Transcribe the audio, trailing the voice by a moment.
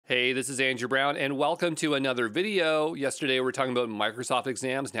Hey, this is Andrew Brown, and welcome to another video. Yesterday we were talking about Microsoft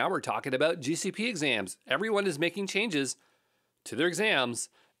exams. Now we're talking about GCP exams. Everyone is making changes to their exams,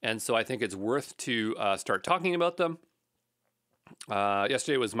 and so I think it's worth to start talking about them.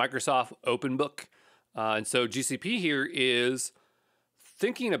 Yesterday was Microsoft Open Book, and so GCP here is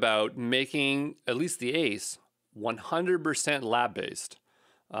thinking about making at least the ACE 100% lab-based.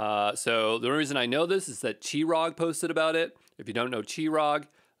 So the only reason I know this is that Chirag posted about it. If you don't know Chirag,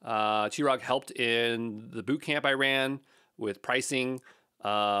 Chirag helped in the boot camp I ran with pricing,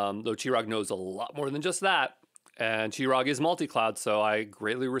 though Chirag knows a lot more than just that. And Chirag is multi-cloud, so I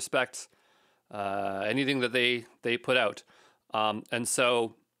greatly respect anything that they put out. And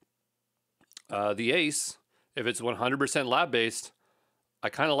so the ACE, if it's 100% lab-based, I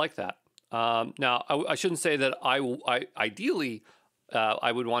kind of like that. Now, I shouldn't say that I ideally,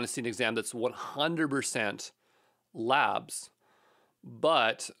 I would want to see an exam that's 100% labs.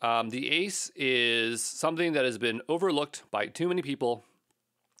 But the ACE is something that has been overlooked by too many people.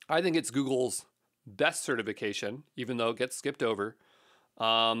 I think it's Google's best certification, even though it gets skipped over.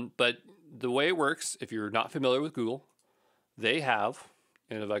 But the way it works, if you're not familiar with Google, they have,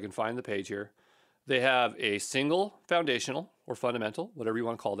 and if I can find the page here, they have a single foundational or fundamental, whatever you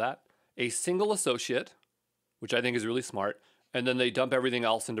want to call that, a single associate, which I think is really smart, and then they dump everything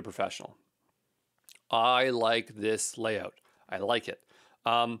else into professional. I like this layout. I like it.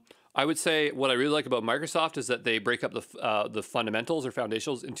 I would say what I really like about Microsoft is that they break up the fundamentals or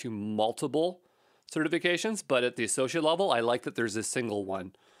foundationals into multiple certifications, but at the associate level, I like that there's a single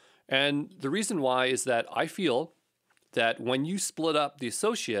one. And the reason why is that I feel that when you split up the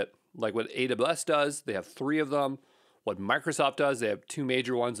associate, like what AWS does, they have 3 of them. What Microsoft does, they have 2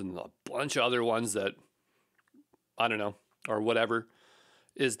 major ones and a bunch of other ones that, I don't know, or whatever,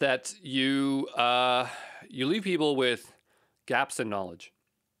 is that you leave people with gaps in knowledge.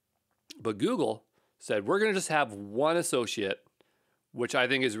 But Google said, we're going to just have one associate, which I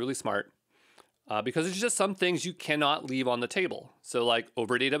think is really smart because it's just some things you cannot leave on the table. So like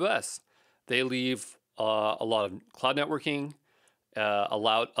over at AWS, they leave a lot of cloud networking, a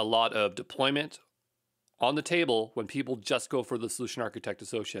lot of deployment on the table when people just go for the solution architect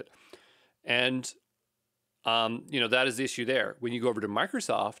associate. And, that is the issue there. When you go over to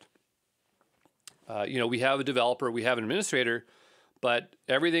Microsoft, we have a developer, we have an administrator, but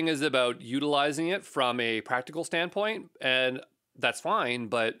everything is about utilizing it from a practical standpoint, and that's fine.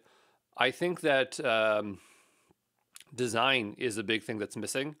 But I think that design is a big thing that's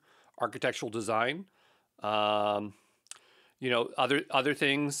missing, architectural design. Other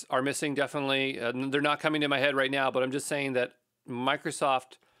things are missing definitely. They're not coming to my head right now, but I'm just saying that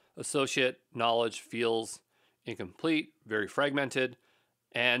Microsoft associate knowledge feels incomplete, very fragmented.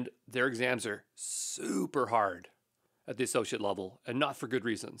 And their exams are super hard at the associate level, and not for good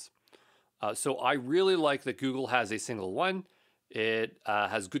reasons. So I really like that Google has a single one. It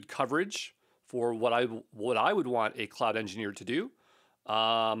has good coverage for what I would want a cloud engineer to do.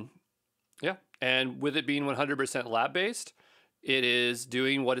 And with it being 100% lab-based, it is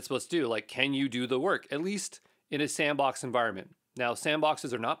doing what it's supposed to do. Like, can you do the work, at least in a sandbox environment? Now,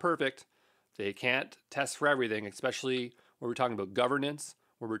 sandboxes are not perfect. They can't test for everything, especially when we're talking about governance,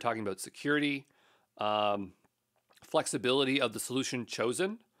 where we're talking about security, flexibility of the solution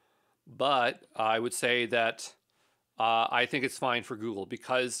chosen. But I would say that I think it's fine for Google,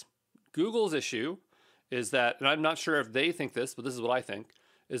 because Google's issue is that, and I'm not sure if they think this, but this is what I think,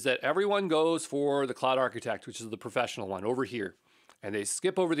 is that everyone goes for the cloud architect, which is the professional one over here, and they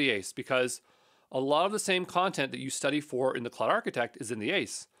skip over the ACE because a lot of the same content that you study for in the cloud architect is in the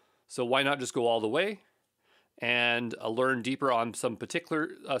ACE. So why not just go all the way and learn deeper on some particular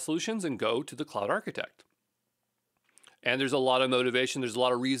solutions and go to the cloud architect? And there's a lot of motivation. There's a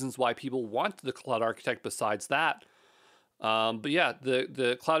lot of reasons why people want the cloud architect besides that. But yeah,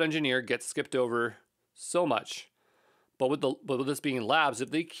 the cloud engineer gets skipped over so much. But with this being labs, if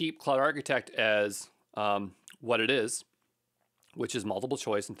they keep cloud architect as what it is, which is multiple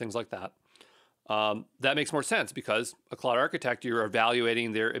choice and things like that, that makes more sense, because a cloud architect, you're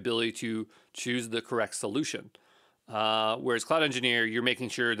evaluating their ability to choose the correct solution. Whereas cloud engineer, you're making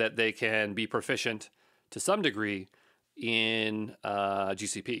sure that they can be proficient to some degree in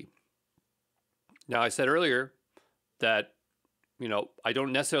GCP. Now, I said earlier that, I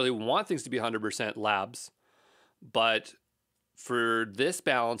don't necessarily want things to be 100% labs, but for this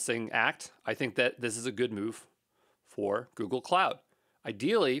balancing act, I think that this is a good move for Google Cloud.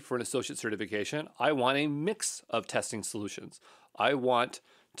 Ideally, for an associate certification, I want a mix of testing solutions. I want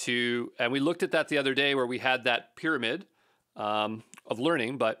to, and we looked at that the other day where we had that pyramid of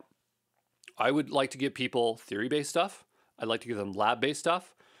learning, but I would like to give people theory-based stuff. I'd like to give them lab-based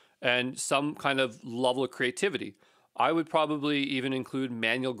stuff. and some kind of level of creativity. I would probably even include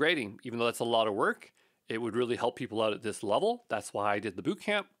manual grading, even though that's a lot of work. It would really help people out at this level. That's why I did the boot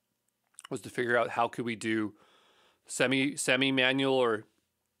camp, was to figure out how could we do semi-manual or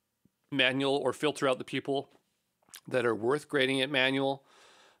manual, or filter out the people that are worth grading at manual.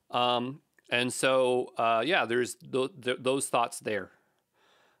 And so, yeah, there's those thoughts there.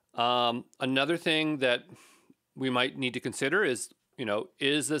 Another thing that we might need to consider is,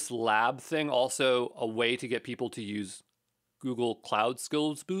 is this lab thing also a way to get people to use Google Cloud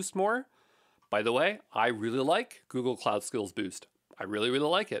Skills Boost more? By the way, I really like Google Cloud Skills Boost. I really, really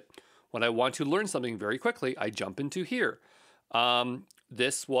like it. When I want to learn something very quickly, I jump into here.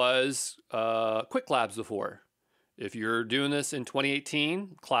 This was Quick Labs before. If you're doing this in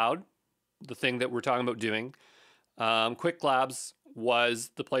 2018, cloud, the thing that we're talking about doing, Quick Labs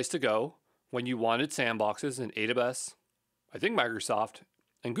was the place to go when you wanted sandboxes in AWS, I think Microsoft,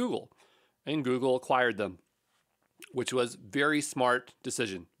 and Google. And Google acquired them, which was very smart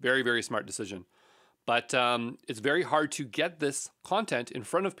decision. Very, very smart decision. But it's very hard to get this content in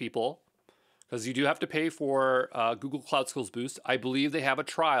front of people because you do have to pay for Google Cloud Skills Boost. I believe they have a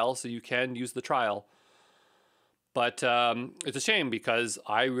trial, so you can use the trial. But it's a shame because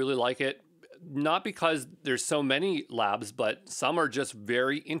I really like it. Not because there's so many labs, but some are just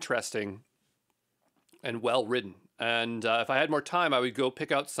very interesting and well written. And if I had more time, I would go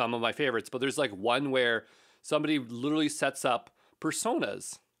pick out some of my favorites. But there's like one where somebody literally sets up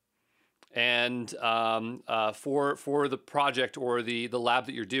personas and for the project or the lab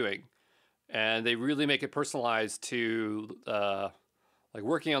that you're doing, and they really make it personalized to like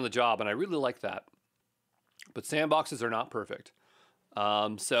working on the job, and I really like that. But sandboxes are not perfect,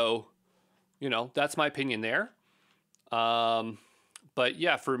 so that's my opinion there. But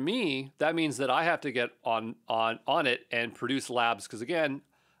yeah, for me, that means that I have to get on it and produce labs, because again,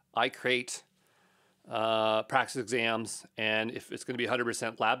 I create practice exams, and if it's going to be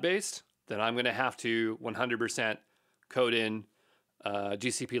 100% lab based, then I'm going to have to 100% code in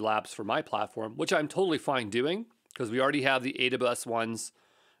GCP labs for my platform, which I'm totally fine doing because we already have the AWS ones,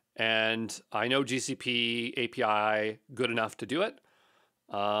 and I know GCP API good enough to do it.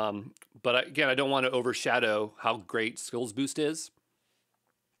 But again, I don't want to overshadow how great Skills Boost is.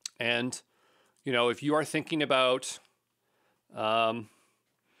 And, if you are thinking about,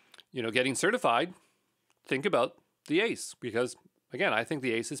 getting certified, think about the ACE, because again, I think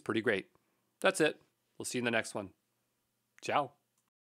the ACE is pretty great. That's it. We'll see you in the next one. Ciao.